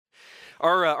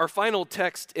Our final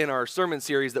text in our sermon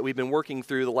series that we've been working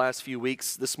through the last few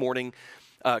weeks this morning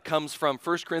comes from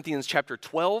 1 Corinthians chapter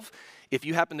 12. If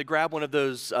you happen to grab one of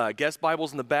those guest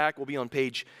Bibles in the back, we'll be on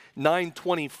page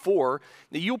 924.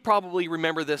 Now, you'll probably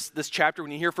remember this chapter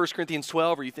when you hear 1 Corinthians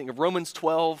 12 or you think of Romans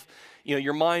 12. You know,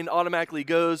 your mind automatically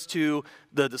goes to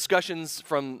the discussions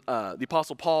from the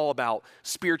Apostle Paul about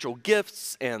spiritual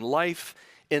gifts and life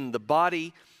in the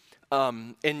body.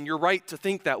 And you're right to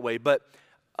think that way, but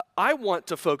I want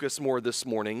to focus more this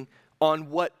morning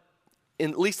on what,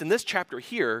 at least in this chapter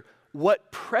here,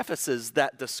 what prefaces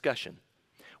that discussion.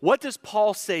 What does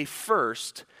Paul say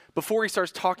first before he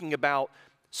starts talking about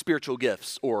spiritual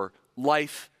gifts or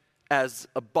life as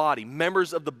a body,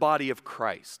 members of the body of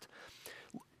Christ?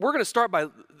 We're going to start by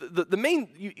the main,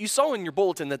 you saw in your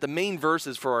bulletin that the main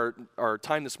verses for our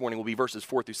time this morning will be verses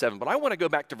 4 through 7, but I want to go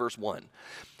back to verse 1.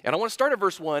 And I want to start at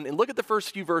verse 1 and look at the first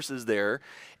few verses there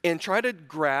and try to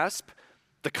grasp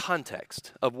the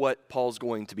context of what Paul's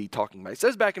going to be talking about. It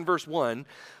says back in verse 1,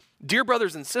 "Dear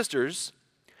brothers and sisters,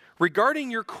 regarding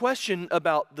your question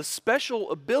about the special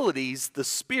abilities the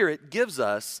Spirit gives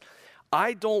us,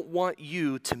 I don't want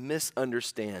you to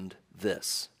misunderstand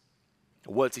this."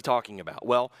 What's he talking about?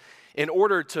 Well, in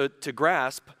order to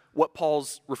grasp what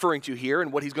Paul's referring to here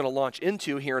and what he's going to launch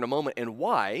into here in a moment and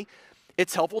why,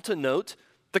 it's helpful to note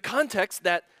the context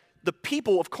that the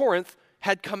people of Corinth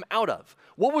had come out of.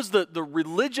 What was the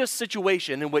religious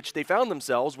situation in which they found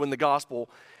themselves when the gospel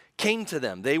came to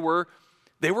them? They were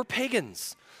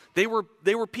pagans. They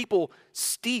were people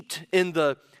steeped in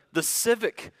the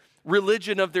civic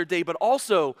religion of their day, but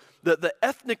also the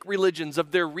ethnic religions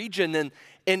of their region,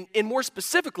 and more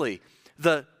specifically,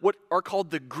 what are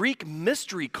called the Greek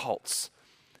mystery cults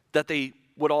that they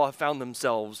would all have found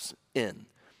themselves in.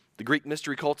 The Greek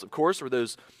mystery cults, of course, were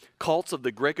those cults of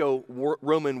the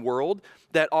Greco-Roman world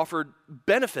that offered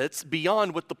benefits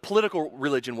beyond what the political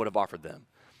religion would have offered them.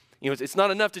 You know, it's not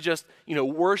enough to just,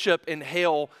 worship and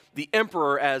hail the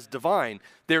emperor as divine.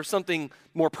 There's something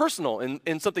more personal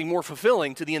and something more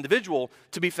fulfilling to the individual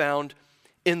to be found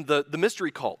in the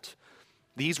mystery cult.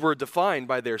 These were defined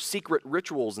by their secret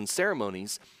rituals and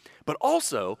ceremonies, but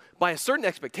also by a certain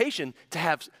expectation to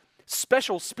have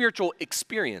special spiritual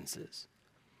experiences.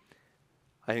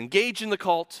 I engage in the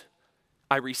cult,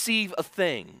 I receive a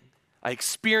thing, I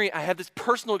have this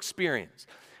personal experience,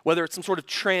 whether it's some sort of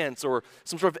trance or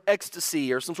some sort of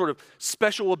ecstasy or some sort of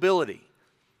special ability.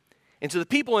 And to the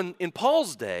people in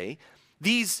Paul's day,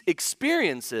 these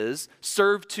experiences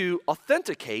served to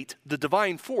authenticate the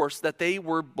divine force that they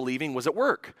were believing was at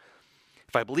work.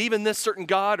 If I believe in this certain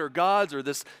God or gods or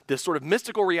this sort of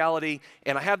mystical reality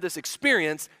and I have this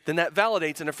experience, then that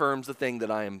validates and affirms the thing that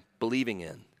I am believing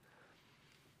in.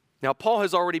 Now, Paul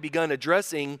has already begun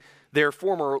addressing their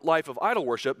former life of idol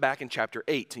worship back in chapter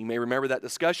 8. You may remember that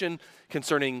discussion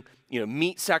concerning,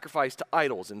 meat sacrificed to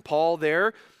idols. And Paul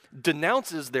there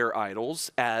denounces their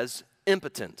idols as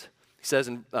impotent. He says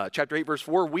in chapter 8, verse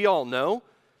 4, "We all know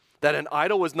that an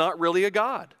idol is not really a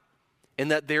god, and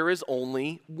that there is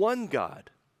only one God."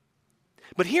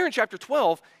 But here in chapter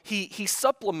 12, he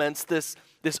supplements this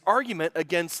argument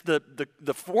against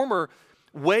the former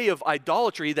way of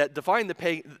idolatry that defined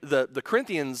the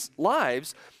Corinthians'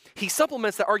 lives. He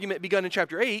supplements the argument begun in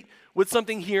chapter 8 with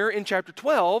something here in chapter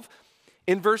 12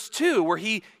 in verse 2, where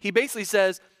he basically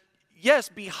says, yes,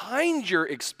 behind your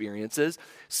experiences,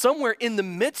 somewhere in the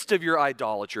midst of your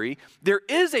idolatry, there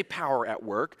is a power at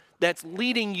work that's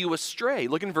leading you astray.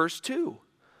 Look in verse 2.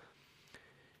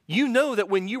 "You know that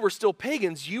when you were still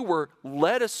pagans, you were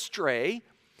led astray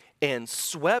and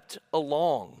swept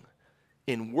along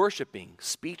in worshiping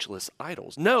speechless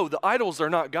idols." No, the idols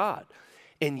are not God.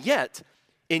 And yet,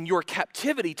 in your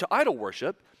captivity to idol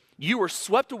worship, you were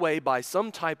swept away by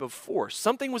some type of force.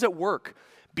 Something was at work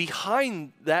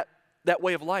behind that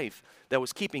way of life that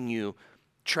was keeping you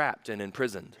trapped and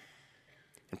imprisoned.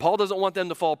 And Paul doesn't want them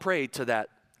to fall prey to that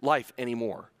life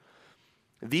anymore.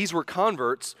 These were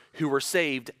converts who were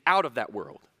saved out of that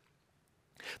world.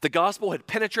 The gospel had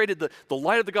penetrated, the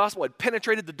light of the gospel had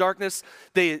penetrated the darkness.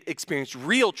 They experienced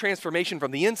real transformation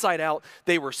from the inside out.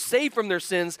 They were saved from their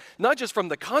sins, not just from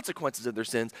the consequences of their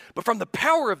sins, but from the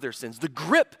power of their sins, the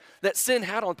grip that sin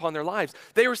had upon their lives.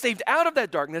 They were saved out of that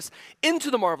darkness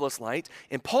into the marvelous light,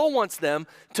 and Paul wants them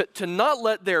to not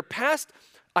let their past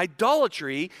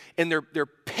idolatry and their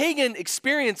pagan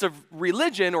experience of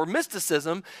religion or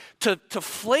mysticism to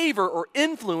flavor or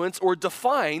influence or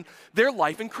define their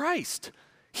life in Christ.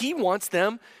 He wants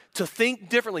them to think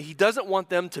differently. He doesn't want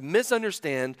them to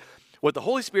misunderstand what the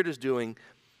Holy Spirit is doing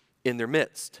in their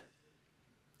midst.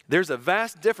 There's a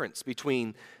vast difference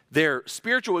between their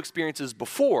spiritual experiences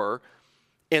before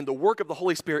and the work of the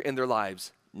Holy Spirit in their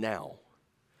lives now.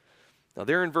 Now,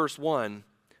 there in verse 1,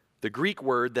 the Greek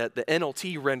word that the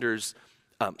NLT renders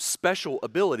special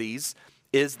abilities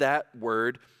is that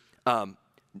word, let's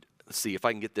see if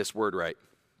I can get this word right.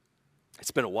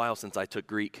 It's been a while since I took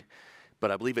Greek,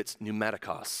 but I believe it's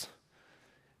pneumatikos,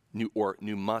 or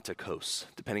pneumatikos,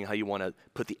 depending on how you want to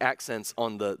put the accents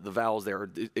on the vowels there,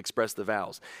 or express the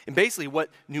vowels. And basically what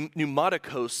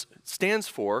pneumatikos stands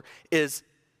for is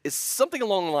something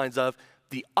along the lines of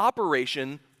the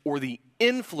operation or the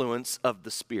influence of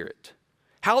the Spirit.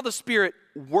 How the Spirit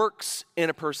works in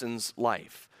a person's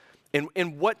life.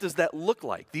 And what does that look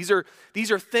like? These are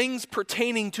things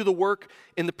pertaining to the work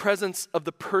in the presence of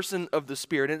the person of the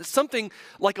Spirit. And it's something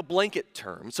like a blanket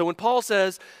term. So when Paul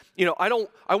says,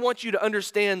 I want you to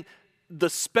understand the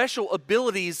special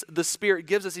abilities the Spirit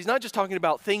gives us, he's not just talking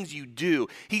about things you do.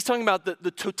 He's talking about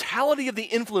the totality of the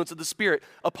influence of the Spirit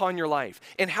upon your life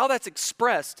and how that's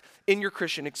expressed in your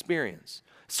Christian experience.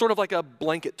 Sort of like a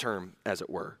blanket term, as it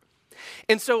were.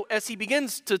 And so as he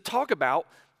begins to talk about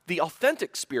the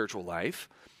authentic spiritual life,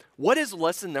 what is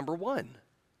lesson number 1?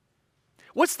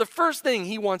 What's the first thing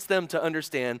he wants them to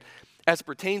understand as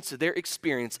pertains to their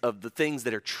experience of the things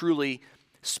that are truly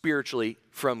spiritually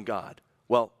from God?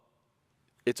 Well,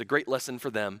 it's a great lesson for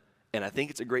them, and I think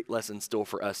it's a great lesson still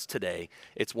for us today.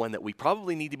 It's one that we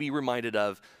probably need to be reminded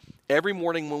of every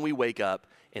morning when we wake up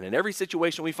and in every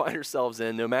situation we find ourselves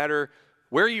in, no matter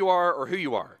where you are or who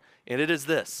you are. And it is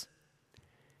this: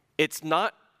 it's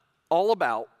not all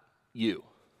about you.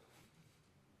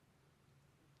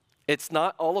 It's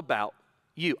not all about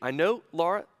you. I know,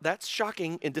 Laura, that's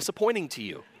shocking and disappointing to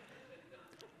you.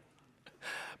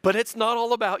 But it's not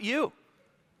all about you.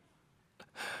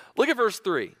 Look at verse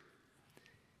 3.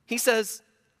 He says,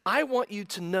 I want you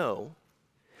to know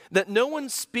that no one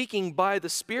speaking by the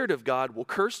Spirit of God will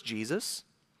curse Jesus,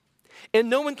 and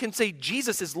no one can say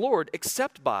Jesus is Lord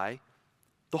except by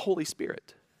the Holy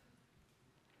Spirit.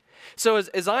 So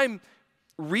as I'm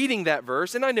reading that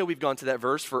verse, and I know we've gone to that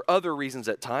verse for other reasons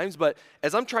at times, but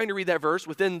as I'm trying to read that verse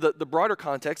within the broader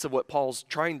context of what Paul's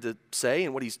trying to say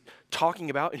and what he's talking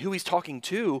about and who he's talking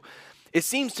to, it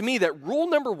seems to me that rule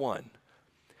number 1,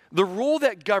 the rule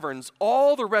that governs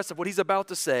all the rest of what he's about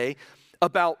to say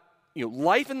about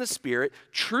life in the Spirit,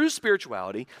 true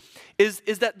spirituality, is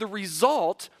that the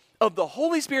result of the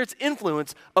Holy Spirit's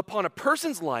influence upon a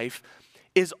person's life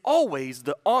is always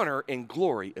the honor and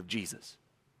glory of Jesus.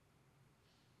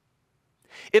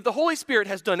 If the Holy Spirit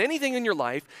has done anything in your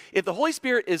life, if the Holy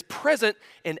Spirit is present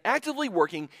and actively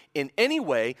working in any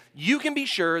way, you can be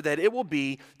sure that it will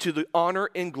be to the honor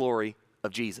and glory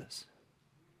of Jesus.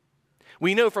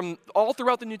 We know from all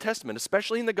throughout the New Testament,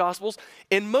 especially in the Gospels,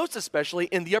 and most especially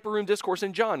in the Upper Room Discourse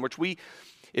in John, which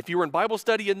if you were in Bible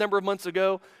study a number of months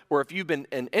ago, or if you've been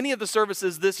in any of the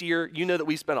services this year, you know that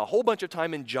we spent a whole bunch of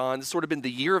time in John. It's sort of been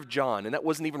the year of John, and that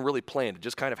wasn't even really planned. It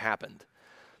just kind of happened.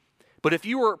 But if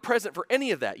you were present for any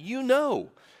of that, you know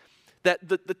that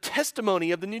the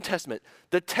testimony of the New Testament,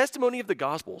 the testimony of the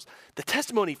Gospels, the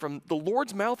testimony from the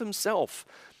Lord's mouth himself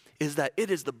is that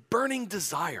it is the burning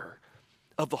desire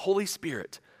of the Holy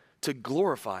Spirit to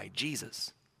glorify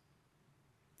Jesus.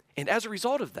 And as a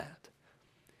result of that,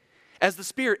 as the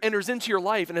Spirit enters into your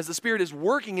life and as the Spirit is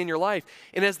working in your life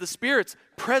and as the Spirit's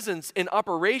presence and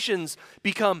operations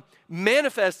become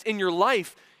manifest in your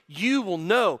life, you will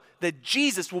know that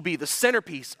Jesus will be the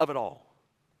centerpiece of it all.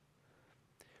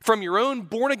 From your own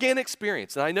born-again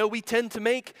experience, and I know we tend to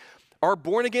make our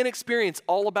born-again experience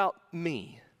all about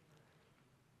me,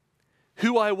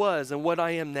 who I was and what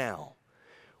I am now,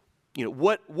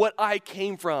 what I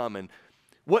came from and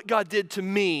what God did to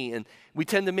me, and we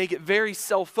tend to make it very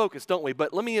self-focused, don't we?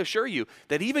 But let me assure you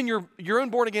that even your own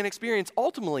born-again experience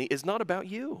ultimately is not about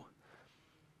you.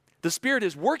 The Spirit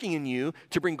is working in you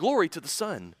to bring glory to the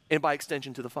Son and by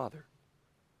extension to the Father.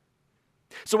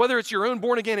 So whether it's your own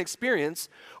born-again experience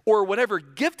or whatever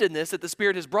giftedness that the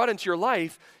Spirit has brought into your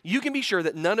life, you can be sure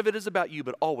that none of it is about you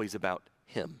but always about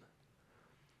Him.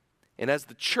 And as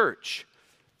the church,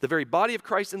 the very body of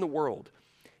Christ in the world,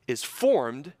 is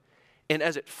formed and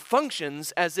as it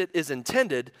functions as it is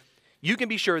intended, you can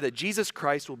be sure that Jesus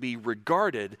Christ will be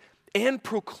regarded and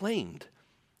proclaimed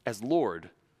as Lord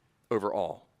over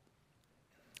all.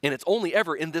 And it's only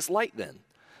ever in this light then,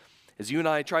 as you and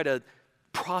I try to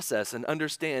process and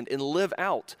understand and live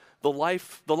out the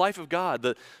life of God,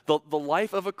 the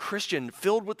life of a Christian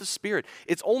filled with the Spirit.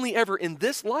 It's only ever in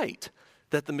this light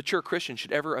that the mature Christian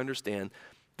should ever understand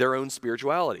their own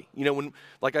spirituality.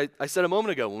 Like I said a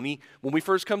moment ago, when we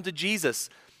first come to Jesus,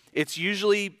 it's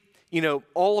usually,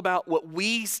 all about what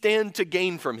we stand to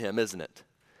gain from Him, isn't it?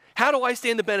 How do I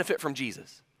stand to benefit from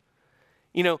Jesus?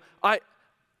 You know,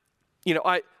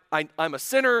 I'm a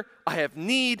sinner, I have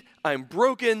need, I'm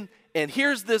broken, and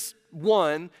here's this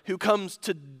one who comes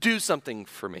to do something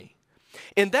for me.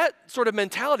 And that sort of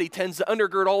mentality tends to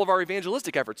undergird all of our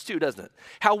evangelistic efforts too, doesn't it?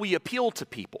 How we appeal to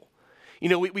people. You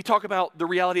know, we talk about the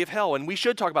reality of hell, and we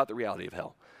should talk about the reality of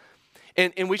hell.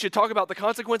 And we should talk about the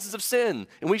consequences of sin,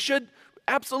 and we should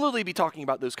absolutely be talking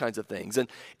about those kinds of things.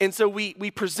 And so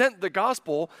we present the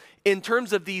gospel in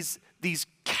terms of these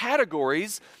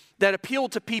categories that appeal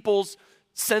to people's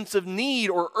sense of need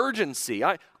or urgency.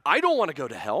 I don't want to go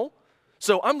to hell,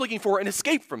 so I'm looking for an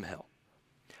escape from hell.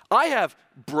 I have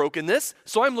brokenness,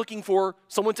 so I'm looking for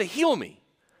someone to heal me.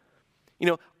 You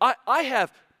know, I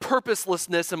have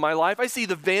purposelessness in my life. I see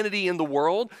the vanity in the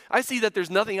world. I see that there's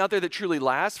nothing out there that truly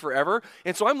lasts forever.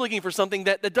 And so I'm looking for something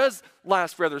that does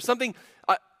last forever. Something,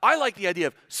 I like the idea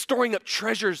of storing up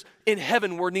treasures in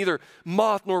heaven where neither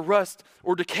moth nor rust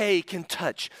or decay can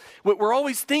touch. We're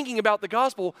always thinking about the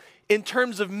gospel in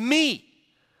terms of me.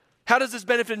 How does this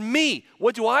benefit me?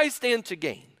 What do I stand to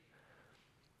gain?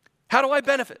 How do I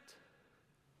benefit?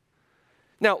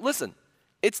 Now, listen,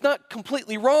 it's not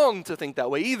completely wrong to think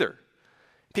that way either.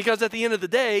 Because at the end of the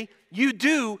day, you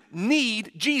do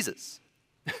need Jesus.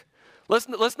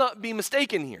 Let's not be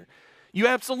mistaken here. You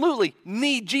absolutely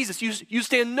need Jesus. You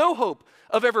stand no hope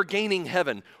of ever gaining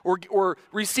heaven or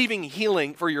receiving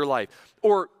healing for your life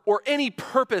or any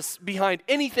purpose behind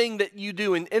anything that you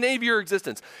do in any of your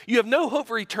existence. You have no hope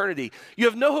for eternity. You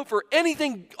have no hope for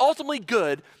anything ultimately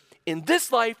good in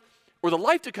this life or the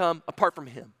life to come apart from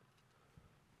Him.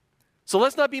 So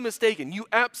let's not be mistaken. You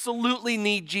absolutely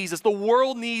need Jesus. The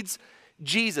world needs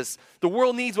Jesus. The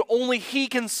world needs what only He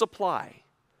can supply.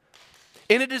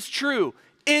 And it is true,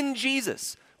 in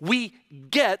Jesus, we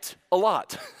get a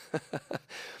lot.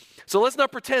 So let's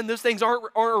not pretend those things aren't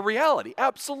a reality.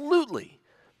 Absolutely.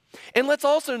 And let's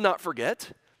also not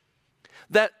forget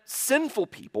that sinful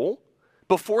people,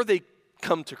 before they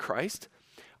come to Christ,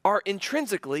 are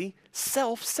intrinsically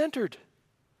self-centered.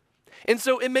 And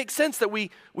so it makes sense that we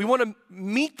want to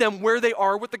meet them where they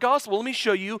are with the gospel. Let me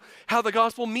show you how the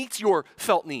gospel meets your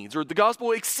felt needs, or the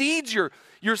gospel exceeds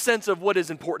your sense of what is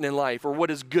important in life or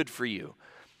what is good for you.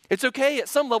 It's okay at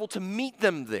some level to meet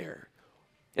them there.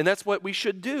 And that's what we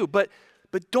should do. But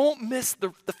don't miss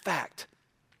the fact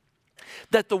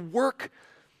that the work,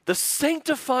 the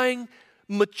sanctifying,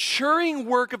 maturing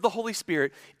work of the Holy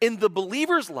Spirit in the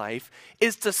believer's life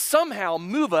is to somehow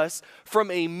move us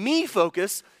from a me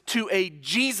focus to a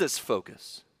Jesus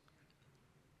focus.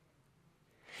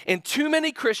 And too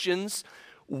many Christians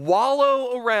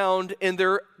wallow around in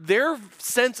their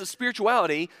sense of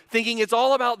spirituality thinking it's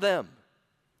all about them.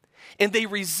 And they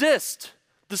resist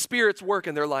the Spirit's work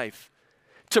in their life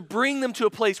to bring them to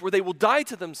a place where they will die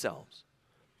to themselves.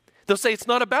 They'll say, it's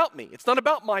not about me. It's not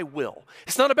about my will.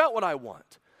 It's not about what I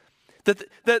want. That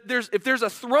if there's a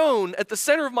throne at the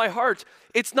center of my heart,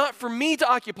 it's not for me to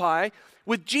occupy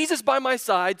with Jesus by my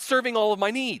side serving all of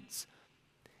my needs.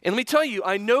 And let me tell you,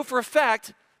 I know for a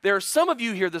fact there are some of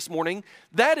you here this morning,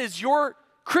 that is your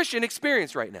Christian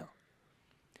experience right now.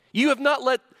 You have not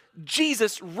let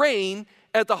Jesus reign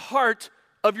at the heart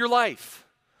of your life.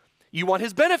 You want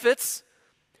His benefits.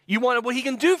 You want what He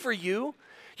can do for you.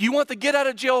 You want the get out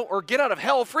of jail or get out of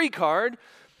hell free card.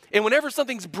 And whenever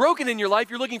something's broken in your life,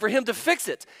 you're looking for Him to fix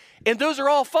it. And those are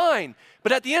all fine.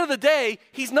 But at the end of the day,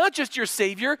 He's not just your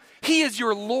Savior, He is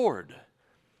your Lord.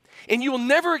 And you will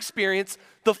never experience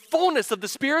the fullness of the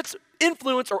Spirit's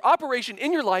influence or operation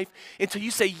in your life until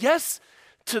you say yes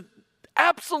to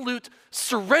absolute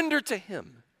surrender to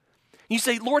Him. You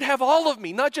say, Lord, have all of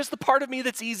me, not just the part of me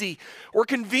that's easy or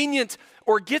convenient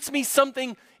or gets me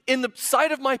something in the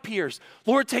sight of my peers.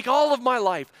 Lord, take all of my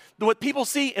life, what people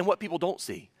see and what people don't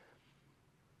see.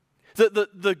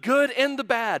 The good and the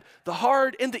bad, the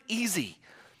hard and the easy.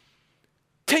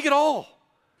 Take it all.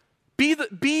 Be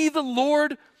the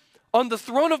Lord on the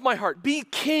throne of my heart. Be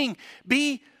king.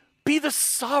 Be the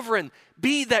sovereign.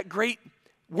 Be that great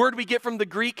word we get from the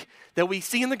Greek that we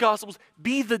see in the Gospels.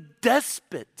 Be the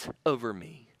despot over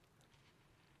me.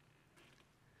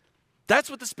 That's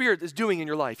what the Spirit is doing in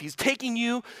your life. He's taking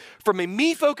you from a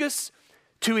me focus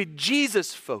to a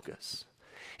Jesus focus.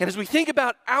 And as we think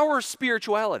about our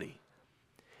spirituality,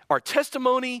 our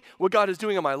testimony, what God is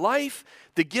doing in my life,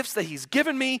 the gifts that He's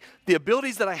given me, the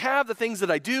abilities that I have, the things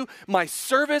that I do, my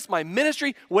service, my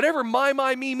ministry, whatever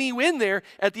my, me in there,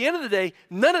 at the end of the day,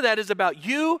 none of that is about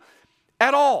you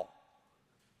at all.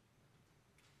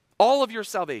 All of your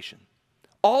salvation,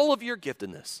 all of your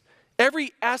giftedness,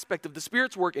 every aspect of the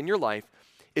Spirit's work in your life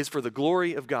is for the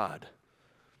glory of God.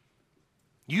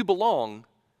 You belong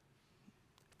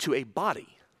to a body,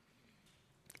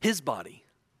 His body.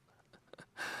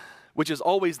 which is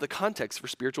always the context for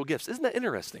spiritual gifts. Isn't that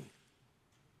interesting?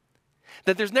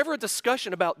 That there's never a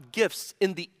discussion about gifts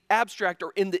in the abstract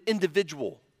or in the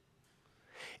individual.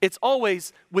 It's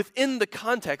always within the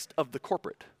context of the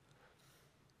corporate.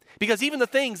 Because even the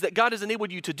things that God has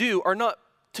enabled you to do are not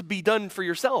to be done for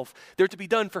yourself. They're to be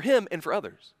done for Him and for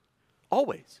others.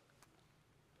 Always.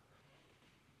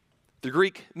 The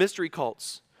Greek mystery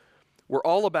cults were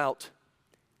all about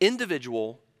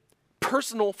individual,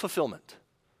 personal fulfillment.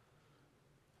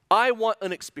 I want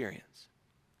an experience.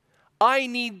 I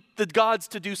need the gods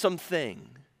to do something.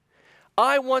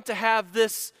 I want to have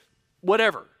this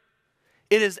whatever.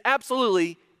 It is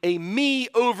absolutely a me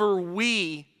over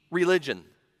we religion.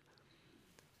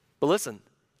 But listen,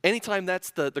 anytime that's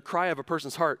the cry of a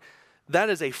person's heart, that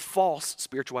is a false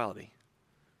spirituality.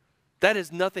 That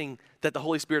is nothing that the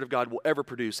Holy Spirit of God will ever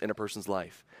produce in a person's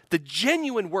life. The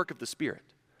genuine work of the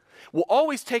Spirit will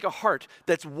always take a heart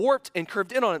that's warped and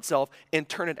curved in on itself and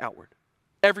turn it outward.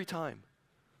 Every time.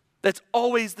 That's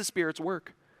always the Spirit's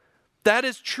work. That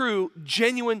is true,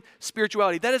 genuine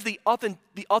spirituality. That is the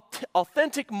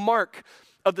authentic mark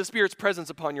of the Spirit's presence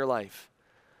upon your life.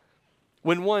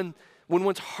 When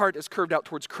one's heart is curved out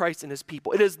towards Christ and His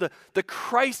people. It is the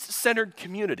Christ-centered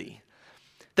community.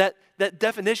 That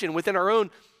definition within our own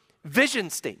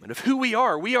vision statement of who we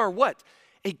are. We are what?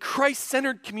 A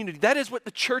Christ-centered community. That is what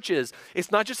the church is.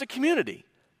 It's not just a community.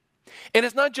 And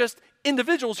it's not just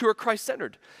individuals who are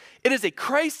Christ-centered. It is a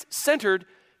Christ-centered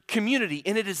community,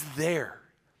 and it is there,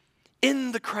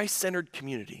 in the Christ-centered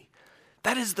community.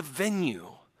 That is the venue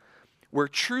where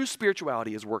true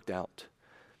spirituality is worked out.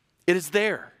 It is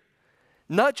there,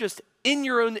 not just in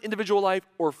your own individual life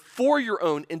or for your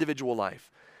own individual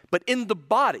life, but in the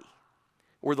body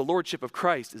where the lordship of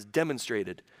Christ is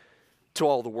demonstrated to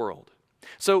all the world.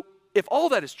 So if all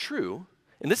that is true,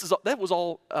 and that was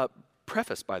all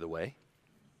prefaced, by the way,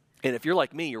 and if you're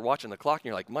like me, you're watching the clock and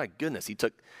you're like, my goodness, he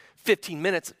took 15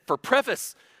 minutes for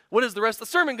preface. What is the rest of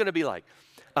the sermon going to be like?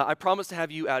 I promise to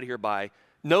have you out of here by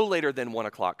no later than 1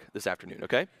 o'clock this afternoon,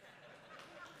 okay?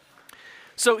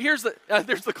 So there's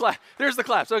the clap. There's the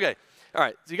claps. Okay. All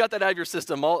right. So you got that out of your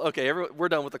system. We're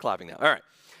done with the clapping now. All right.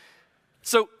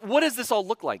 So what does this all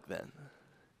look like then?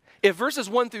 If verses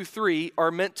 1 through 3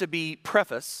 are meant to be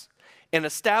preface and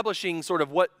establishing sort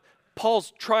of what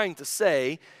Paul's trying to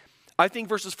say, I think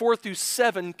verses 4 through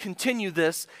 7 continue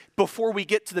this before we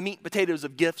get to the meat and potatoes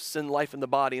of gifts and life in the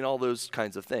body and all those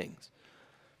kinds of things.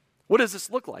 What does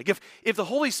this look like? If the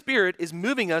Holy Spirit is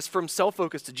moving us from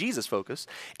self-focus to Jesus-focus,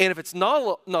 and if it's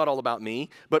not all about me,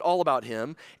 but all about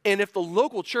Him, and if the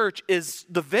local church is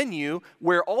the venue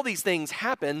where all these things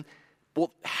happen,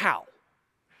 well, how?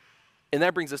 And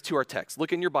that brings us to our text.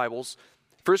 Look in your Bibles,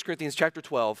 1 Corinthians chapter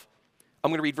 12. I'm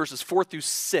going to read verses 4 through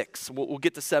 6. We'll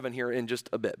get to 7 here in just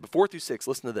a bit. But 4 through 6,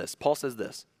 listen to this. Paul says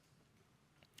this.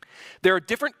 There are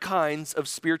different kinds of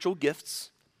spiritual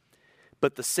gifts,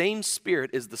 but the same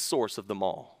Spirit is the source of them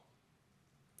all.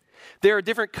 There are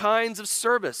different kinds of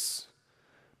service,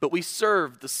 but we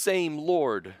serve the same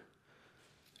Lord.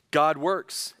 God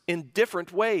works in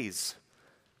different ways,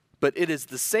 but it is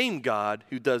the same God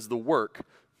who does the work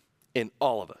in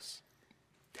all of us.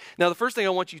 Now, the first thing I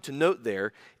want you to note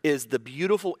there is the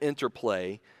beautiful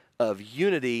interplay of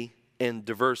unity and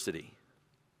diversity.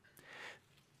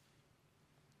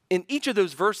 In each of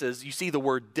those verses, you see the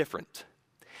word different.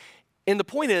 And the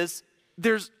point is,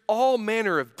 there's all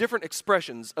manner of different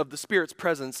expressions of the Spirit's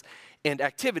presence and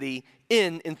activity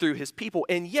in and through His people.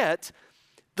 And yet,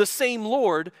 the same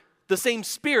Lord, the same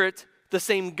Spirit, the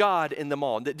same God in them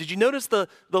all. Did you notice the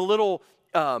little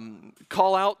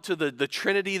call out to the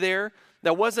Trinity there?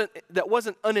 That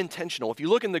wasn't unintentional. If you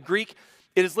look in the Greek,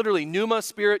 it is literally pneuma,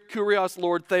 Spirit, kurios,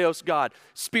 Lord, theos, God.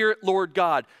 Spirit, Lord,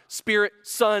 God. Spirit,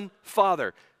 Son,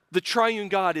 Father. The triune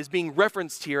God is being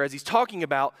referenced here as He's talking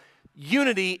about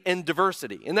unity and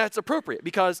diversity. And that's appropriate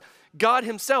because God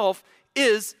Himself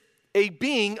is a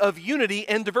being of unity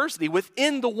and diversity.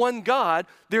 Within the one God,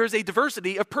 there is a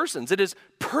diversity of persons. It is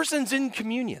persons in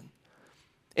communion.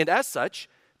 And as such,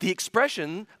 the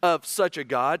expression of such a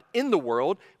God in the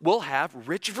world will have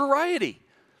rich variety.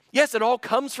 Yes, it all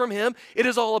comes from Him. It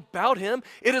is all about Him.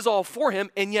 It is all for Him.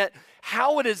 And yet,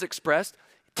 how it is expressed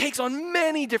takes on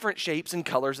many different shapes and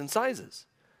colors and sizes.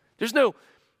 There's no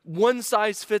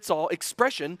one-size-fits-all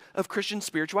expression of Christian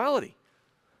spirituality.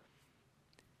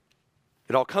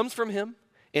 It all comes from Him,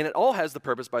 and it all has the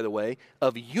purpose, by the way,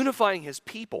 of unifying His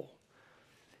people.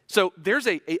 So there's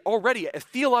already a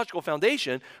theological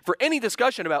foundation for any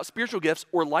discussion about spiritual gifts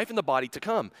or life in the body to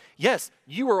come. Yes,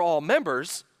 you are all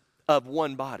members of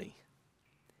one body.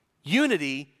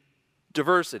 Unity,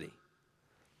 diversity.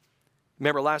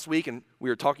 Remember last week, and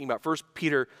we were talking about 1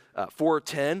 Peter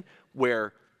 4:10,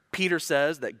 where Peter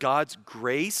says that God's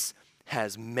grace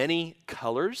has many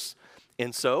colors,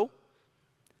 and so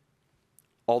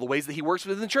all the ways that he works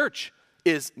within the church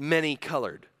is many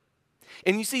colored.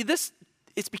 And you see,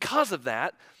 it's because of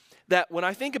that when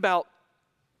I think about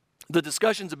the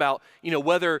discussions about,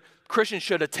 whether Christians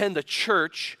should attend a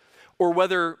church or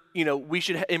whether, we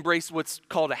should embrace what's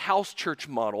called a house church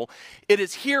model, it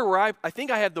is here where I think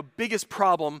I have the biggest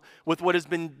problem with what has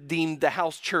been deemed the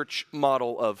house church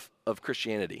model of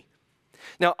Christianity.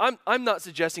 Now, I'm not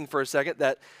suggesting for a second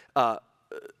that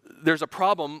there's a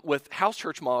problem with house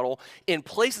church model in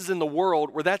places in the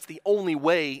world where that's the only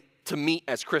way to meet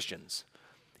as Christians.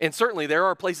 And certainly there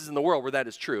are places in the world where that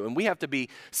is true. And we have to be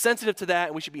sensitive to that,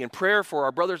 and we should be in prayer for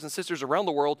our brothers and sisters around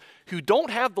the world who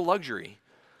don't have the luxury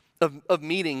of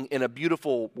meeting in a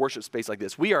beautiful worship space like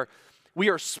this. We are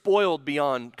spoiled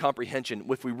beyond comprehension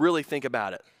if we really think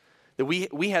about it. That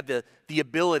we have the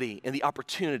ability and the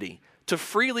opportunity to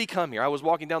freely come here. I was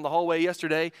walking down the hallway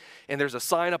yesterday, and there's a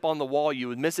sign up on the wall. You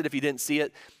would miss it if you didn't see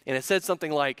it. And it said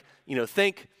something like,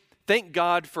 thank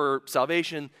God for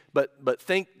salvation, but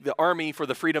thank the army for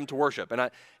the freedom to worship. And I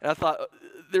thought,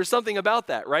 there's something about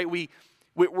that, right?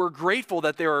 We're grateful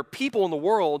that there are people in the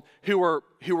world who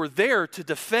are there to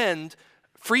defend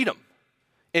freedom.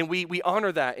 And we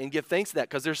honor that and give thanks to that,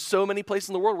 because there's so many places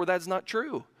in the world where that's not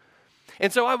true.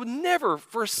 And so I would never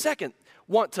for a second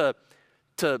want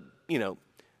to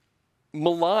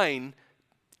malign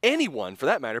anyone for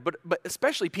that matter, but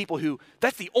especially people who,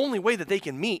 that's the only way that they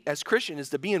can meet as Christian is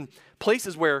to be in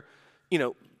places where,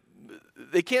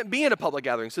 they can't be in a public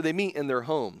gathering, so they meet in their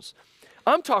homes.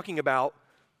 I'm talking about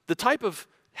the type of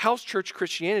house church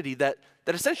Christianity that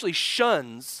essentially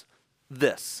shuns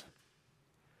this.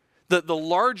 The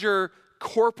larger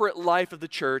corporate life of the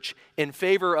church in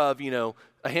favor of,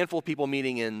 a handful of people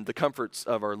meeting in the comforts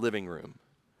of our living room.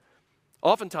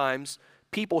 Oftentimes,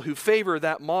 people who favor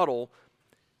that model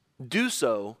do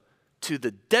so to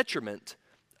the detriment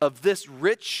of this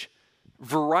rich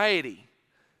variety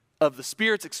of the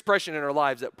Spirit's expression in our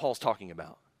lives that Paul's talking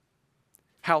about.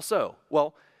 How so?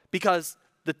 Well, because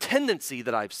the tendency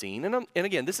that I've seen, and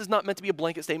again, this is not meant to be a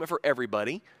blanket statement for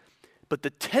everybody, but the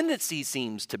tendency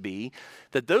seems to be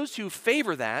that those who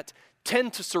favor that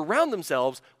tend to surround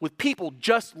themselves with people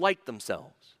just like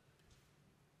themselves.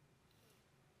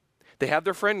 They have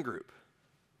their friend group.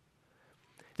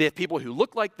 They have people who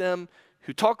look like them,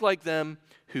 who talk like them,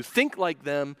 who think like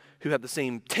them, who have the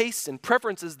same tastes and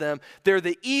preferences as them. They're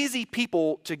the easy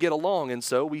people to get along, and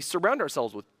so we surround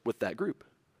ourselves with that group.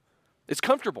 It's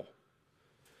comfortable.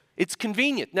 It's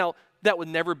convenient. Now, that would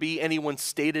never be anyone's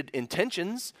stated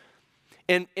intentions,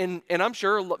 and I'm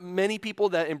sure many people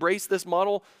that embrace this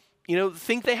model,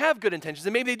 think they have good intentions,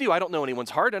 and maybe they do. I don't know anyone's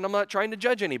heart, and I'm not trying to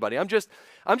judge anybody. I'm just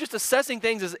assessing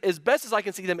things as best as I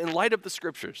can see them in light of the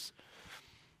Scriptures.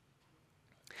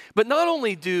 But not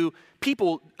only do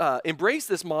people embrace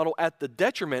this model at the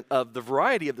detriment of the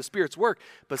variety of the Spirit's work,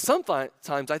 but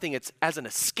sometimes I think it's as an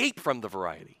escape from the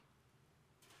variety.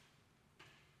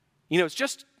 It's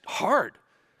just hard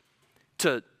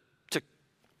to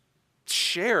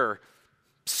share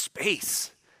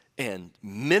space and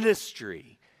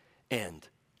ministry and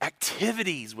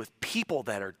activities with people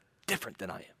that are different than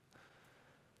I am.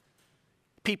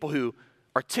 People who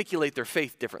articulate their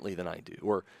faith differently than I do,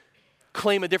 or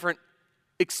claim a different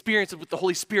experience with the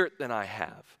Holy Spirit than I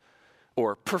have,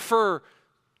 or prefer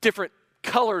different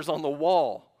colors on the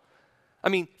wall. I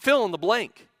mean, fill in the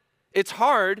blank. It's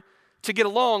hard to get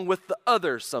along with the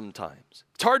others sometimes.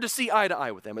 It's hard to see eye to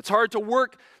eye with them. It's hard to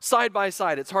work side by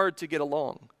side. It's hard to get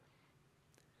along.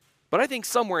 But I think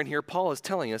somewhere in here, Paul is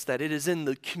telling us that it is in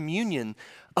the communion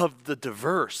of the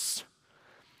diverse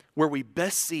where we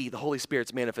best see the Holy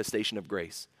Spirit's manifestation of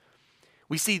grace.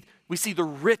 We see the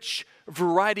rich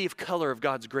variety of color of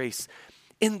God's grace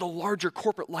in the larger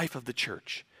corporate life of the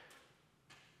church.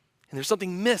 And there's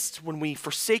something missed when we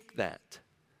forsake that.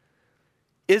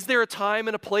 Is there a time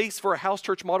and a place for a house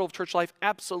church model of church life?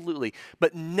 Absolutely.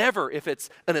 But never if it's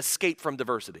an escape from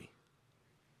diversity.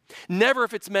 Never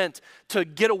if it's meant to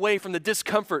get away from the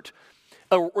discomfort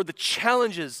or the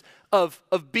challenges of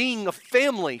being a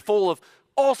family full of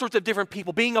all sorts of different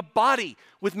people, being a body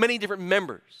with many different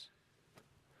members.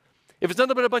 If it's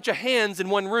nothing but a bunch of hands in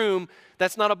one room,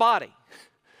 that's not a body.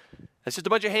 That's just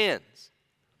a bunch of hands.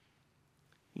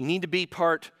 You need to be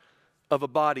part of a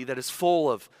body that is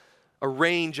full of a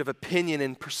range of opinion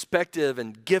and perspective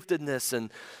and giftedness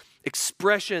and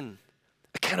expression,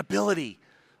 accountability,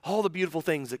 all the beautiful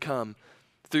things that come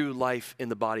through life in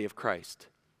the body of Christ.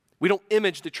 We don't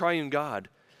image the triune God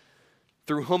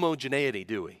through homogeneity,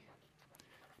 do we?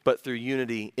 but through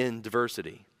unity in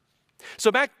diversity.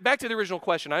 So back to the original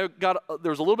question. There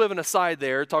was a little bit of an aside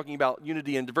there talking about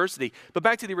unity and diversity, but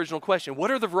back to the original question.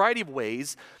 What are the variety of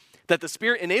ways that the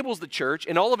Spirit enables the church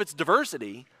in all of its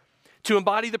diversity to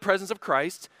embody the presence of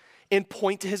Christ and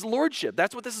point to his lordship?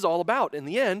 That's what this is all about. In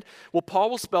the end, well,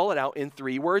 Paul will spell it out in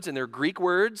 3 words, and they're Greek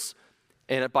words,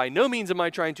 and by no means am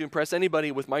I trying to impress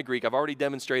anybody with my Greek. I've already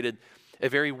demonstrated a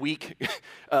very weak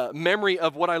memory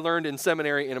of what I learned in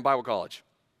seminary and in Bible college.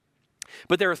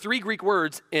 But there are 3 Greek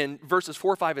words in verses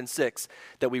 4, 5, and 6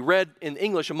 that we read in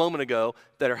English a moment ago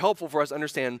that are helpful for us to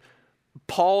understand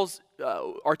Paul's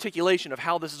articulation of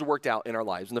how this is worked out in our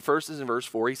lives. And the first is in verse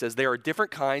 4. He says, there are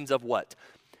different kinds of what?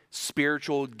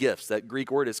 Spiritual gifts. That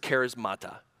Greek word is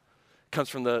charismata. It comes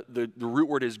from the root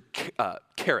word is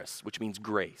charis, which means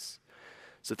grace.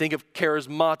 So think of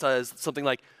charismata as something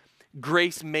like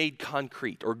grace made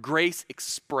concrete or grace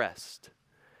expressed.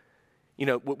 You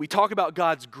know, when we talk about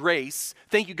God's grace,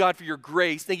 thank you, God, for your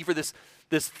grace. Thank you for this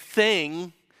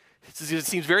thing. It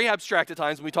seems very abstract at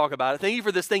times when we talk about it. Thank you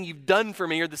for this thing you've done for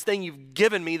me or this thing you've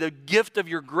given me, the gift of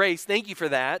your grace. Thank you for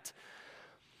that.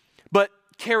 But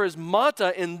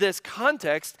charismata in this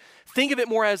context, think of it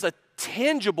more as a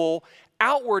tangible,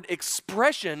 outward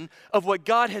expression of what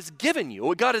God has given you,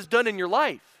 what God has done in your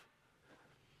life.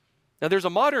 Now, there's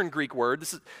a modern Greek word.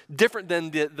 This is different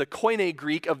than the Koine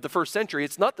Greek of the first century.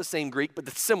 It's not the same Greek, but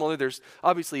it's similar. There's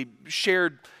obviously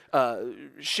shared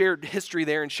history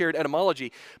there and shared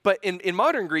etymology. But in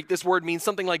modern Greek, this word means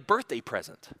something like birthday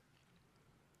present.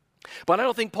 But I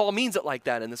don't think Paul means it like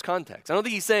that in this context. I don't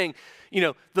think he's saying,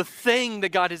 the thing that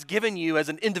God has given you as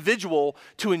an individual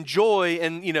to enjoy,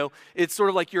 and, it's sort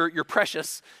of like you're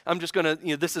precious. I'm just going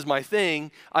to, this is my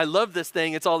thing. I love this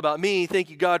thing. It's all about me.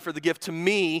 Thank you, God, for the gift to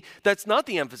me. That's not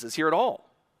the emphasis here at all.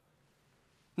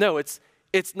 No, it's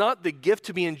not the gift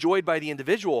to be enjoyed by the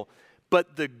individual,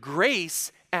 but the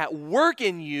grace at work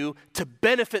in you to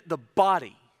benefit the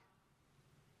body.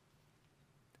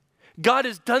 God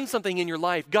has done something in your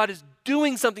life. God is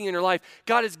doing something in your life.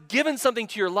 God has given something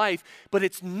to your life, but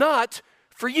it's not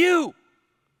for you.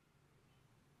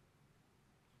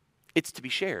 It's to be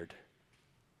shared.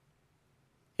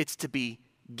 It's to be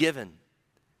given.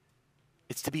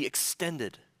 It's to be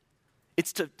extended.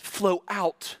 It's to flow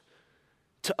out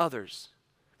to others.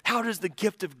 How does the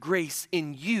gift of grace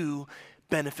in you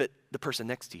benefit the person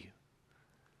next to you?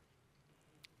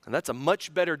 And that's a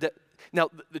much better...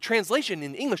 Now, the translation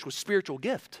in English was spiritual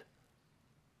gift.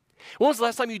 When was the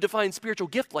last time you defined spiritual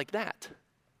gift like that?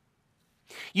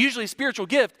 Usually spiritual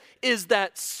gift is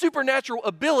that supernatural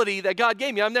ability that God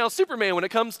gave me. I'm now Superman when it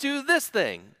comes to this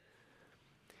thing.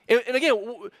 And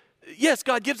again, yes,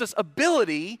 God gives us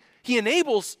ability. He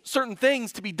enables certain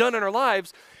things to be done in our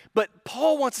lives. But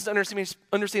Paul wants us to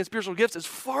understand spiritual gifts as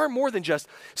far more than just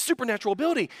supernatural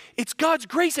ability. It's God's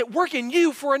grace at work in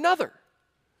you for another.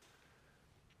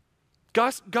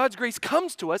 God's grace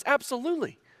comes to us,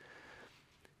 absolutely.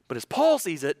 But as Paul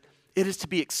sees it, it is to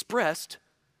be expressed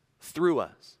through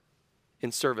us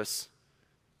in service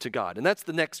to God. And that's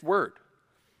the next word,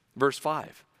 verse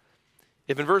 5.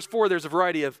 If in verse 4 there's a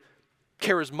variety of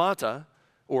charismata,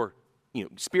 or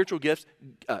spiritual gifts,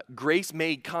 grace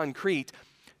made concrete,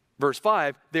 verse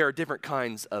 5, there are different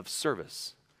kinds of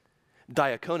service.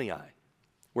 Diakonii,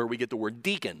 where we get the word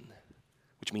deacon,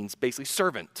 which means basically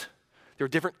servant. There are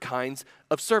different kinds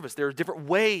of service. There are different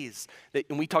ways,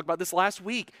 and we talked about this last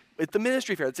week at the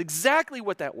ministry fair. That's exactly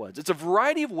what that was. It's a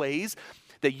variety of ways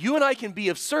that you and I can be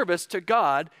of service to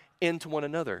God and to one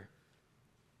another.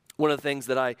 One of the things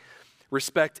that I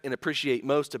respect and appreciate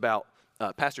most about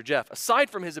Pastor Jeff,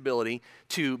 aside from his ability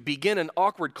to begin an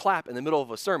awkward clap in the middle of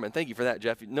a sermon, thank you for that,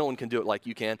 Jeff. No one can do it like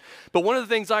you can. But one of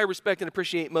the things I respect and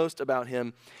appreciate most about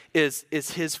him is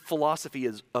his philosophy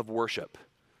of worship.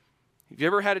 Have you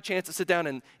ever had a chance to sit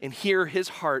down and hear his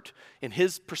heart and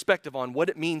his perspective on what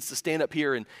it means to stand up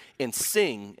here and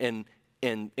sing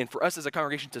and for us as a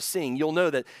congregation to sing, you'll know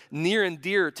that near and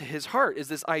dear to his heart is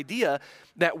this idea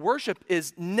that worship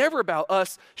is never about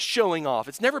us showing off.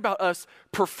 It's never about us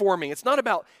performing. It's not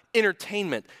about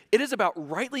entertainment. It is about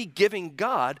rightly giving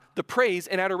God the praise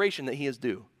and adoration that he is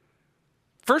due.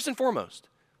 First and foremost.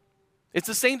 It's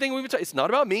the same thing we've been talking. It's not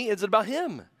about me, it's about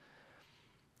him.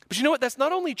 But you know what? That's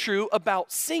not only true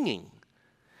about singing.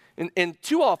 And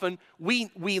too often, we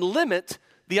limit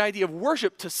the idea of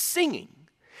worship to singing.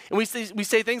 And we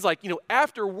say things like,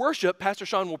 after worship, Pastor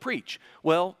Sean will preach.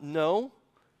 Well, no.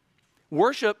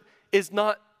 Worship is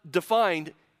not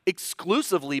defined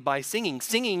exclusively by singing.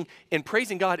 Singing and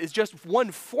praising God is just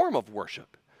one form of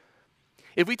worship.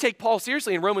 If we take Paul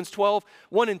seriously in Romans 12,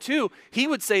 1 and 2, he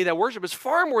would say that worship is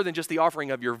far more than just the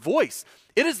offering of your voice.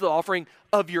 It is the offering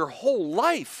of your whole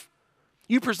life.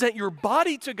 You present your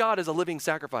body to God as a living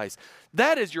sacrifice.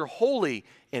 That is your holy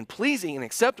and pleasing and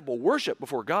acceptable worship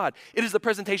before God. It is the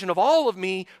presentation of all of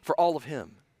me for all of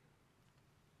him.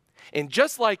 And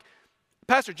just like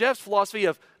Pastor Jeff's philosophy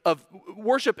of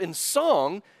worship and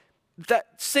song, that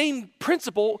same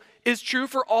principle is true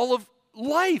for all of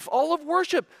life, all of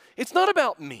worship. It's not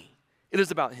about me. It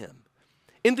is about him.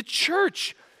 And the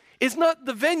church is not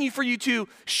the venue for you to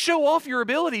show off your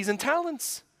abilities and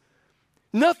talents.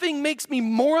 Nothing makes me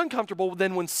more uncomfortable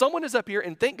than when someone is up here,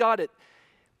 and thank God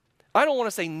I don't want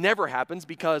to say never happens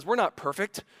because we're not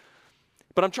perfect,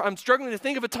 but I'm struggling to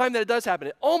think of a time that it does happen.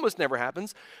 It almost never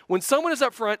happens when someone is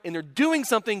up front and they're doing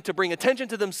something to bring attention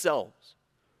to themselves.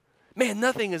 Man,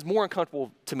 nothing is more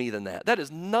uncomfortable to me than that. That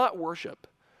is not worship.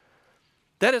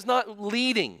 That is not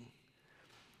leading.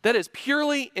 That is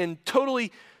purely and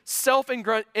totally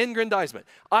self-aggrandizement.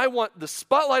 I want the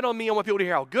spotlight on me. I want people to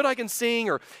hear how good I can sing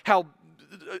or how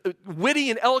witty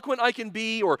and eloquent I can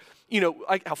be, or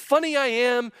how funny I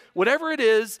am, whatever it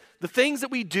is, the things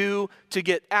that we do to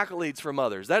get accolades from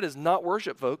others. That is not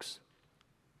worship, folks.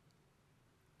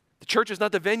 The church is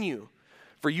not the venue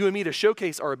for you and me to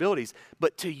showcase our abilities,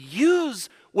 but to use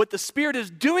what the Spirit is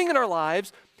doing in our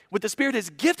lives, what the Spirit has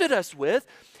gifted us with,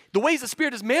 the ways the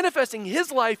Spirit is manifesting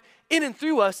his life in and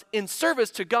through us in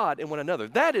service to God and one another.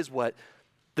 That is what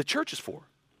the church is for.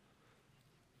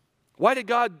 Why did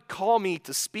God call me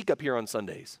to speak up here on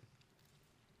Sundays?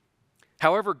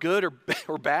 However good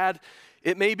or bad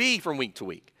it may be from week to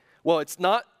week. Well, it's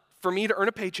not for me to earn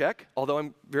a paycheck, although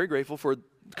I'm very grateful for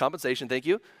compensation, thank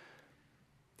you.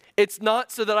 It's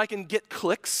not so that I can get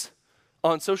clicks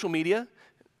on social media,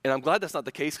 and I'm glad that's not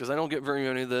the case because I don't get very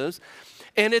many of those.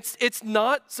 And it's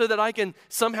not so that I can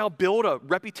somehow build a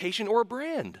reputation or a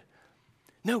brand.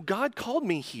 No, God called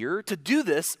me here to do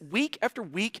this week after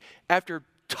week after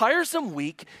tiresome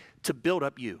week to build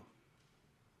up you.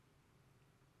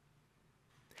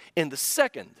 And the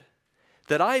second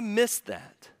that I miss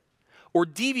that or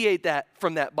deviate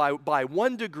from that by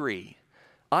 1 degree,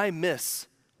 I miss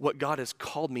what God has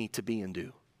called me to be and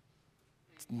do.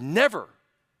 It's never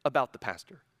about the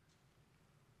pastor.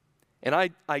 And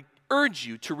I urge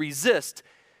you to resist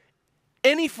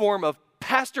any form of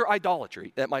pastor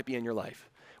idolatry that might be in your life.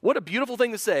 What a beautiful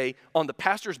thing to say on the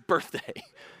pastor's birthday.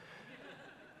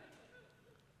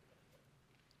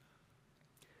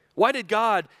 Why did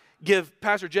God give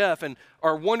Pastor Jeff and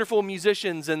our wonderful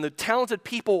musicians and the talented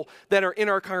people that are in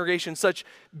our congregation such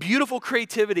beautiful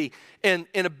creativity and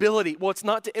ability? Well, it's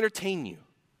not to entertain you.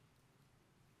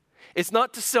 It's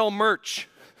not to sell merch,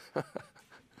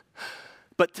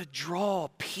 but to draw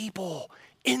people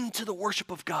into the worship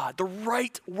of God, the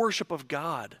right worship of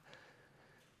God.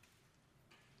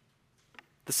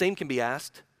 The same can be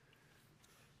asked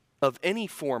of any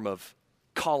form of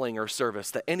calling or service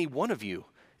that any one of you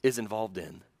is involved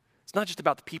in. It's not just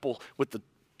about the people with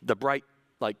the bright,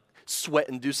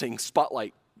 sweat-inducing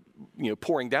spotlight,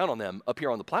 pouring down on them up here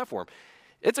on the platform.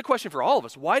 It's a question for all of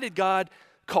us. Why did God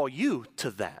call you to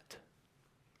that?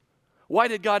 Why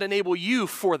did God enable you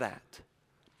for that?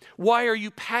 Why are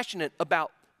you passionate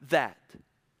about that?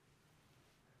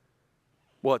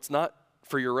 Well, it's not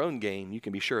for your own gain. You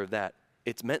can be sure of that.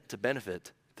 It's meant to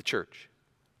benefit the church.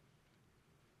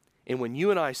 And when you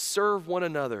and I serve one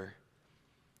another,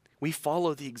 we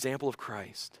follow the example of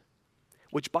Christ,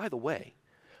 which, by the way,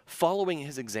 following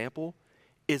his example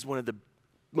is one of the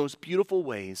most beautiful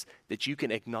ways that you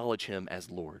can acknowledge him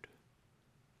as Lord.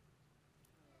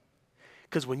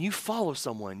 Because when you follow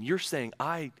someone, you're saying,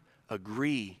 I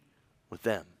agree with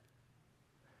them.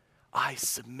 I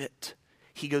submit.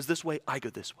 He goes this way, I go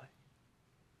this way.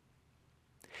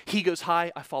 He goes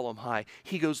high, I follow him high.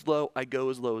 He goes low, I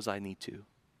go as low as I need to.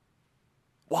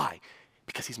 Why?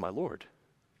 Because he's my Lord.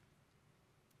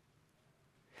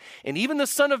 And even the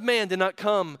Son of Man did not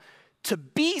come to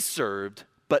be served,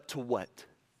 but to what?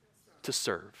 To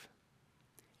serve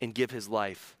and give his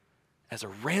life as a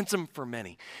ransom for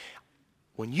many.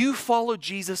 When you follow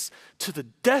Jesus to the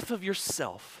death of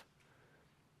yourself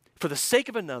for the sake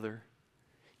of another,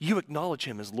 you acknowledge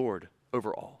him as Lord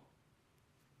over all.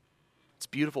 It's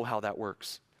beautiful how that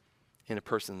works in a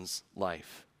person's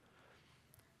life.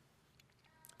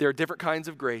 There are different kinds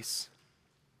of grace,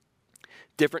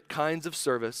 different kinds of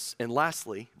service, and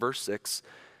lastly, verse 6,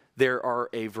 there are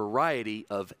a variety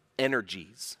of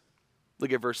energies.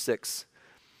 Look at verse 6.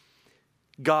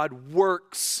 God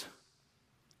works,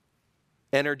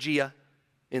 energia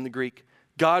in the Greek.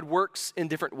 God works in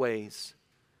different ways,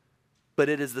 but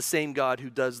it is the same God who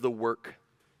does the work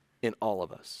in all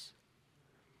of us.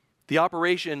 The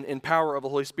operation and power of the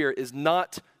Holy Spirit is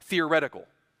not theoretical.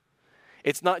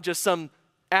 It's not just some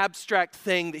abstract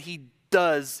thing that he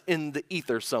does in the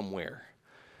ether somewhere.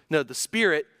 No, the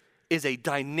Spirit is a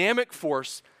dynamic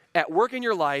force at work in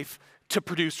your life to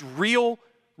produce real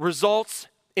results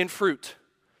and fruit.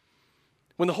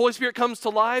 When the Holy Spirit comes to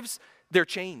lives, they're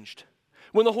changed.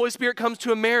 When the Holy Spirit comes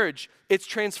to a marriage, it's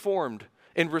transformed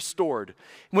and restored.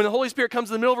 When the Holy Spirit comes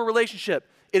in the middle of a relationship,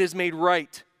 it is made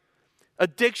right.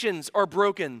 Addictions are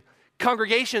broken.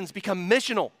 Congregations become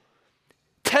missional.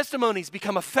 Testimonies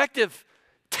become effective.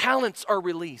 Talents are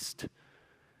released.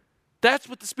 That's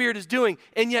what the Spirit is doing,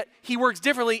 and yet he works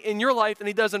differently in your life than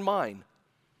he does in mine.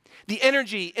 The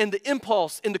energy and the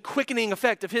impulse and the quickening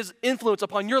effect of his influence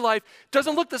upon your life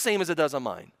doesn't look the same as it does on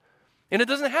mine. And it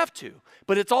doesn't have to,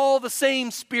 but it's all the same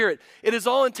Spirit. It is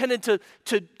all intended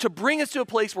to bring us to a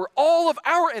place where all of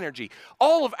our energy,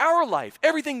 all of our life,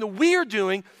 everything that we are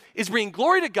doing is bringing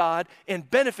glory to God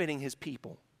and benefiting his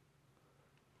people.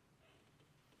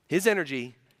 His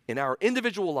energy in our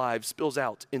individual lives spills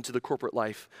out into the corporate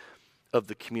life of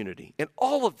the community. And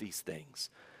all of these things,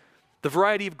 the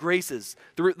variety of graces,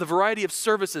 the variety of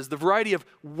services, the variety of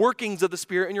workings of the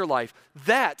Spirit in your life,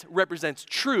 that represents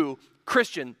true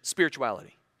Christian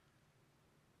spirituality.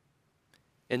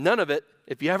 And none of it,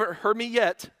 if you haven't heard me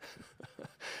yet,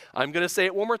 I'm going to say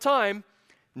it one more time,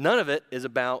 none of it is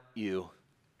about you.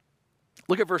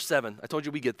 Look at verse 7. I told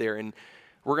you we get there, and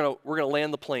we're going to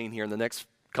land the plane here in the next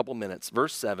couple minutes.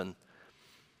 Verse 7.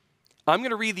 I'm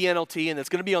going to read the NLT, and it's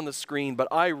going to be on the screen, but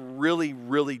I really,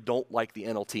 really don't like the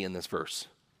NLT in this verse.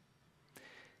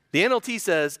 The NLT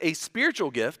says, a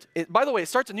spiritual gift, by the way, it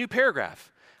starts a new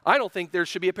paragraph. I don't think there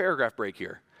should be a paragraph break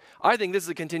here. I think this is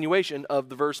a continuation of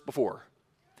the verse before.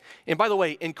 And by the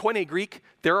way, in Koine Greek,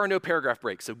 there are no paragraph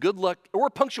breaks, so good luck, or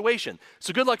punctuation.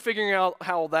 So good luck figuring out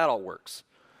how that all works.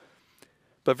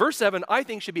 But verse 7, I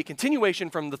think, should be a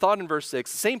continuation from the thought in verse 6,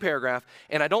 same paragraph,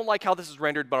 and I don't like how this is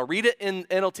rendered, but I'll read it in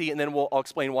NLT, and then I'll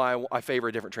explain why I favor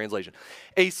a different translation.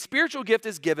 A spiritual gift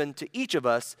is given to each of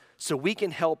us so we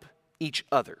can help each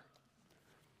other.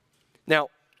 Now,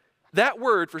 that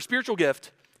word for spiritual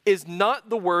gift is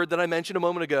not the word that I mentioned a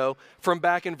moment ago from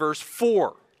back in verse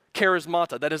 4,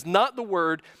 charismata. That is not the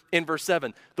word in verse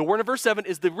 7. The word in verse 7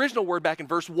 is the original word back in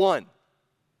verse 1.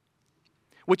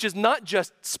 Which is not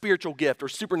just spiritual gift or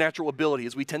supernatural ability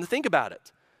as we tend to think about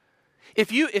it.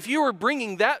 If you were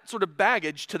bringing that sort of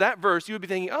baggage to that verse, you would be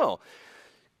thinking, oh,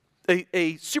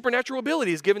 a supernatural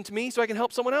ability is given to me so I can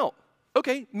help someone out.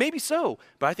 Okay, maybe so,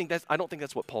 but I don't think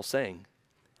that's what Paul's saying.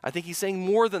 I think he's saying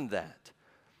more than that.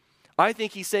 I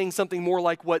think he's saying something more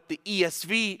like what the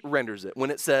ESV renders it when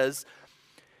it says,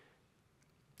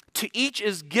 to each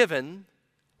is given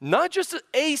not just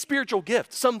a spiritual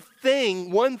gift,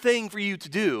 one thing for you to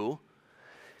do.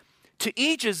 To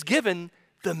each is given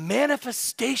the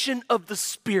manifestation of the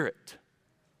Spirit.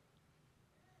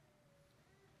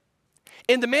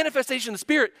 And the manifestation of the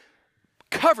Spirit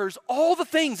covers all the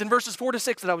things in verses 4 to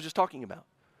 6 that I was just talking about.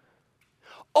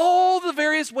 All the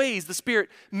various ways the Spirit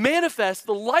manifests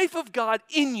the life of God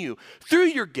in you through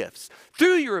your gifts,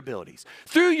 through your abilities,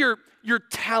 through your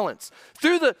talents,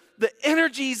 through the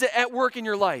energies at work in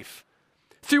your life.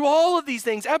 Through all of these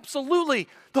things, absolutely,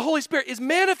 the Holy Spirit is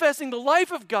manifesting the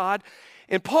life of God.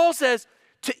 And Paul says,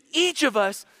 to each of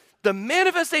us, the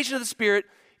manifestation of the Spirit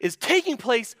is taking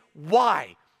place.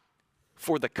 Why?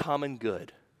 For the common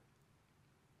good.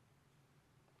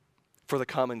 For the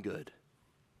common good.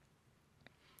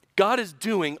 God is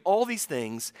doing all these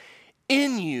things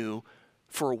in you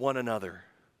for one another.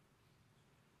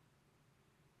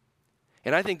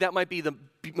 And I think that might be the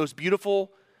most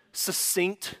beautiful,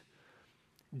 succinct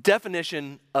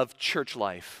definition of church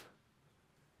life.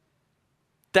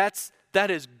 That's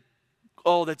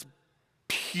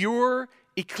pure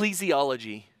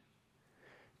ecclesiology.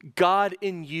 God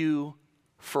in you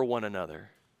for one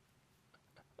another.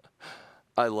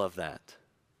 I love that.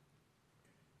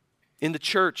 In the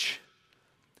church,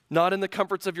 not in the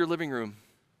comforts of your living room,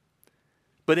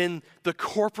 but in the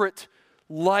corporate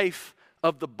life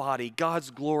of the body,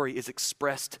 God's glory is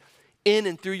expressed in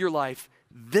and through your life,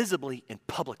 visibly and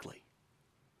publicly.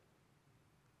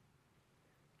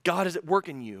 God is at work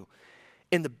in you,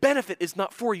 and the benefit is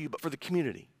not for you, but for the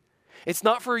community. It's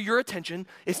not for your attention.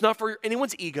 It's not for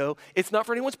anyone's ego. It's not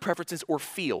for anyone's preferences or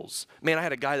feels. Man, I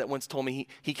had a guy that once told me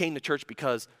he came to church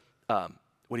because, what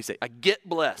do you say? I get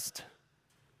blessed.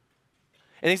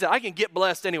 And he said, I can get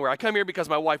blessed anywhere. I come here because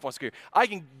my wife wants to go here. I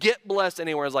can get blessed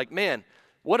anywhere. I was like, man,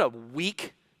 what a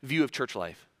weak view of church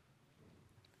life.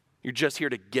 You're just here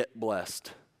to get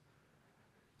blessed.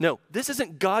 No, this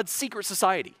isn't God's secret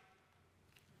society.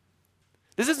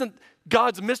 This isn't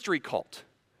God's mystery cult,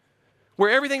 where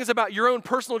everything is about your own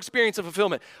personal experience of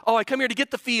fulfillment. Oh, I come here to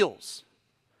get the feels.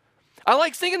 I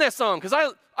like singing that song because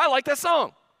I like that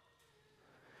song.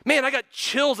 Man, I got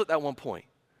chills at that one point.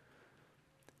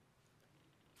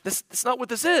 That's not what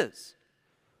this is.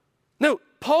 No,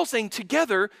 Paul's saying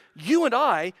together, you and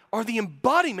I are the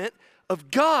embodiment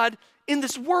of God in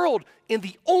this world. And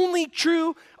the only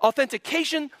true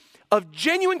authentication of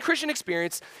genuine Christian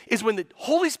experience is when the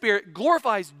Holy Spirit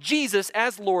glorifies Jesus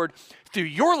as Lord through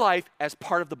your life as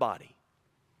part of the body.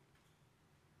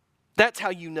 That's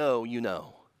how you know you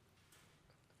know.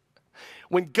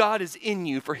 When God is in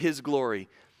you for his glory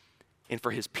and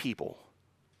for his people.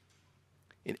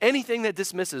 And anything that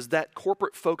dismisses that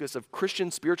corporate focus of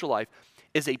Christian spiritual life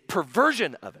is a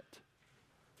perversion of it.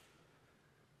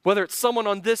 Whether it's someone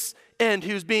on this end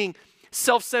who's being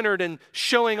self-centered and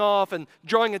showing off and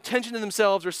drawing attention to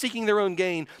themselves or seeking their own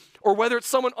gain, or whether it's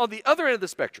someone on the other end of the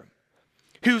spectrum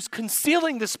who's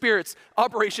concealing the Spirit's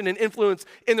operation and influence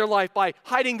in their life by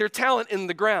hiding their talent in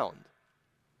the ground,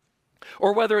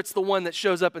 or whether it's the one that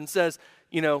shows up and says,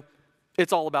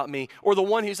 it's all about me, or the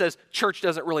one who says church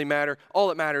doesn't really matter, all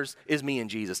that matters is me and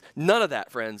Jesus. None of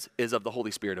that, friends, is of the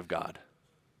Holy Spirit of God.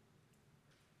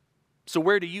 So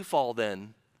where do you fall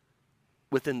then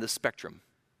within the spectrum?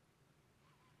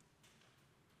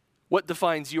 What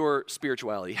defines your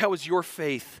spirituality? How is your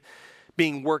faith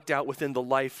being worked out within the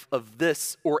life of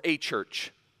this or a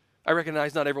church? I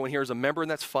recognize not everyone here is a member,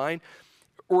 and that's fine.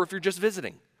 Or if you're just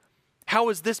visiting, how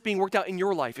is this being worked out in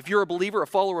your life? If you're a believer, a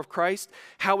follower of Christ,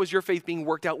 how is your faith being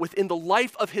worked out within the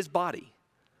life of his body?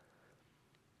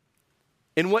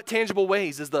 In what tangible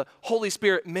ways is the Holy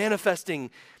Spirit manifesting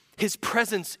his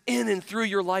presence in and through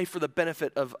your life for the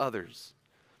benefit of others?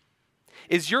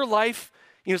 Is your life,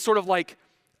 sort of like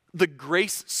the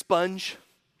grace sponge,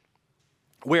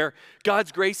 where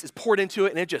God's grace is poured into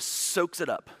it and it just soaks it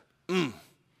up?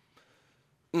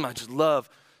 I just love,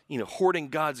 hoarding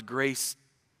God's grace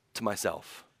to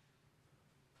myself.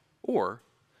 Or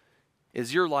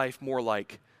is your life more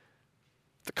like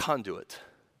the conduit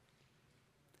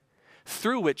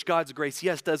through which God's grace,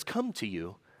 yes, does come to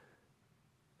you,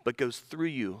 but goes through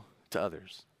you to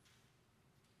others?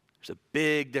 There's a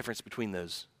big difference between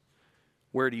those.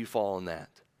 Where do you fall in that?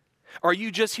 Are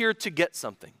you just here to get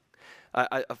something?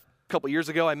 A couple years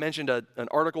ago, I mentioned an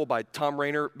article by Tom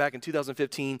Rainer back in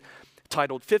 2015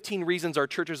 titled 15 Reasons Our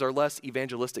Churches Are Less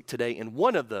Evangelistic Today. And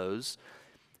one of those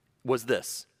was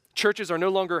this: churches are no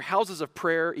longer houses of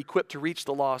prayer equipped to reach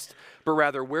the lost, but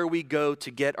rather where we go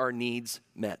to get our needs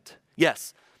met.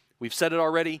 Yes, we've said it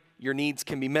already, your needs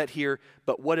can be met here,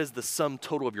 but what is the sum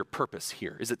total of your purpose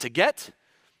here? Is it to get,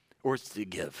 or is it to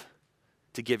give?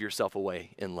 To give yourself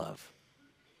away in love.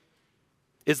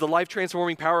 Is the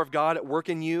life-transforming power of God at work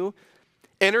in you,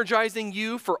 energizing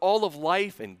you for all of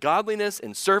life and godliness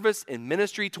and service and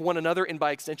ministry to one another and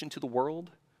by extension to the world?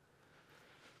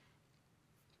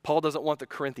 Paul doesn't want the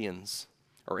Corinthians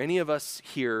or any of us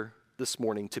here this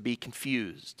morning to be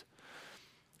confused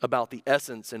about the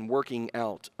essence and working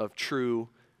out of true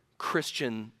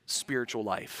Christian spiritual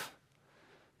life.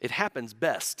 It happens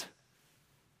best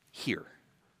here.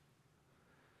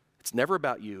 It's never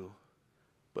about you,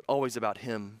 but always about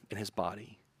him and his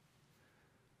body.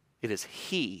 It is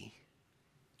he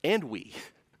and we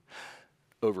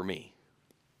over me.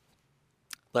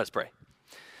 Let's pray.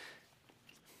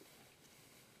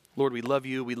 Lord, we love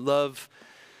you. We love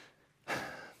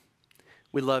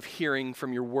hearing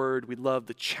from your word. We love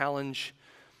the challenge,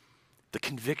 the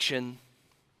conviction.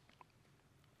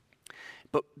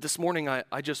 But this morning,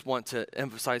 I just want to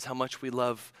emphasize how much we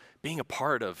love being a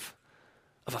part of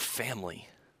a family,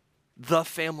 the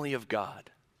family of God.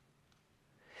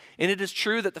 And it is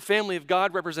true that the family of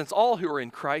God represents all who are in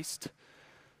Christ,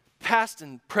 past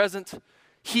and present,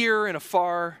 here and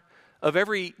afar, of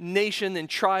every nation and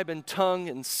tribe and tongue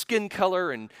and skin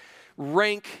color and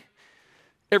rank,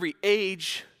 every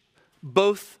age,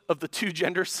 both of the two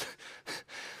genders.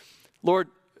 Lord,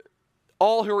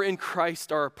 all who are in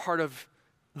Christ are a part of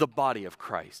the body of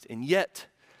Christ. And yet,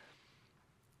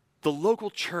 the local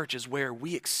church is where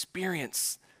we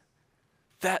experience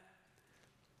that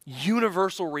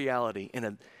universal reality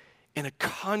in a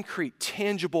concrete,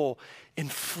 tangible,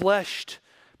 enfleshed,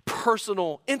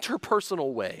 personal,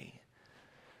 interpersonal way.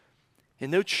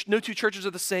 And no two churches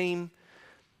are the same,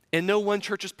 and no one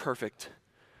church is perfect.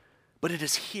 But it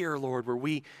is here, Lord, where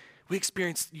we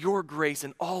experience your grace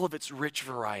in all of its rich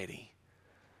variety.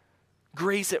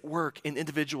 Grace at work in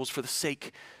individuals for the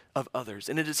sake of others.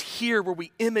 And it is here where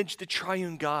we image the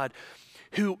triune God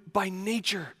who, by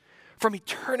nature, from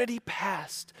eternity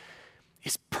past,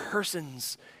 is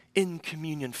persons in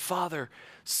communion, Father,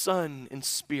 Son, and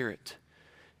Spirit,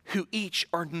 who each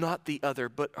are not the other,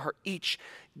 but are each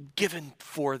given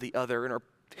for the other, and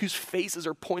whose faces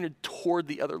are pointed toward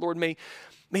the other. Lord, may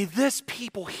this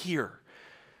people here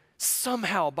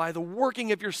somehow, by the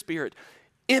working of your Spirit,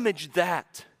 image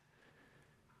that.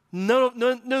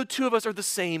 No two of us are the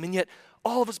same, and yet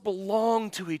all of us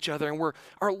belong to each other, and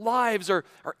our lives are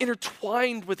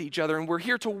intertwined with each other, and we're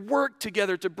here to work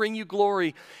together to bring you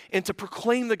glory and to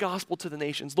proclaim the gospel to the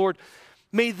nations. Lord,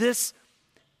 may this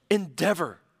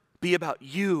endeavor be about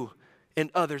you and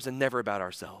others and never about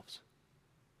ourselves.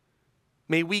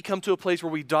 May we come to a place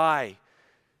where we die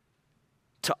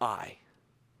to I.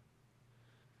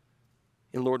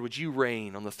 And Lord, would you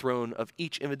reign on the throne of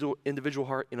each individual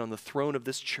heart and on the throne of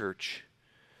this church,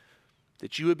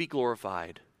 that you would be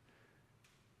glorified,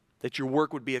 that your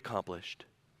work would be accomplished,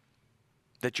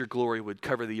 that your glory would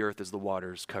cover the earth as the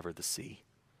waters cover the sea.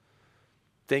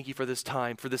 Thank you for this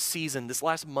time, for this season, this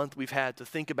last month we've had to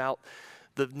think about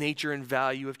the nature and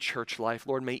value of church life.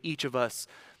 Lord, may each of us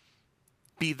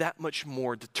be that much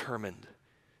more determined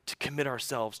to commit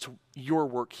ourselves to your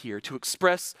work here, to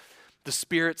express the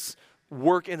Spirit's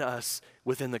work in us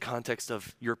within the context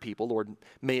of your people. Lord,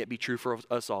 may it be true for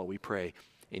us all, we pray.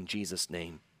 In Jesus'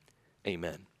 name,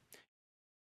 amen.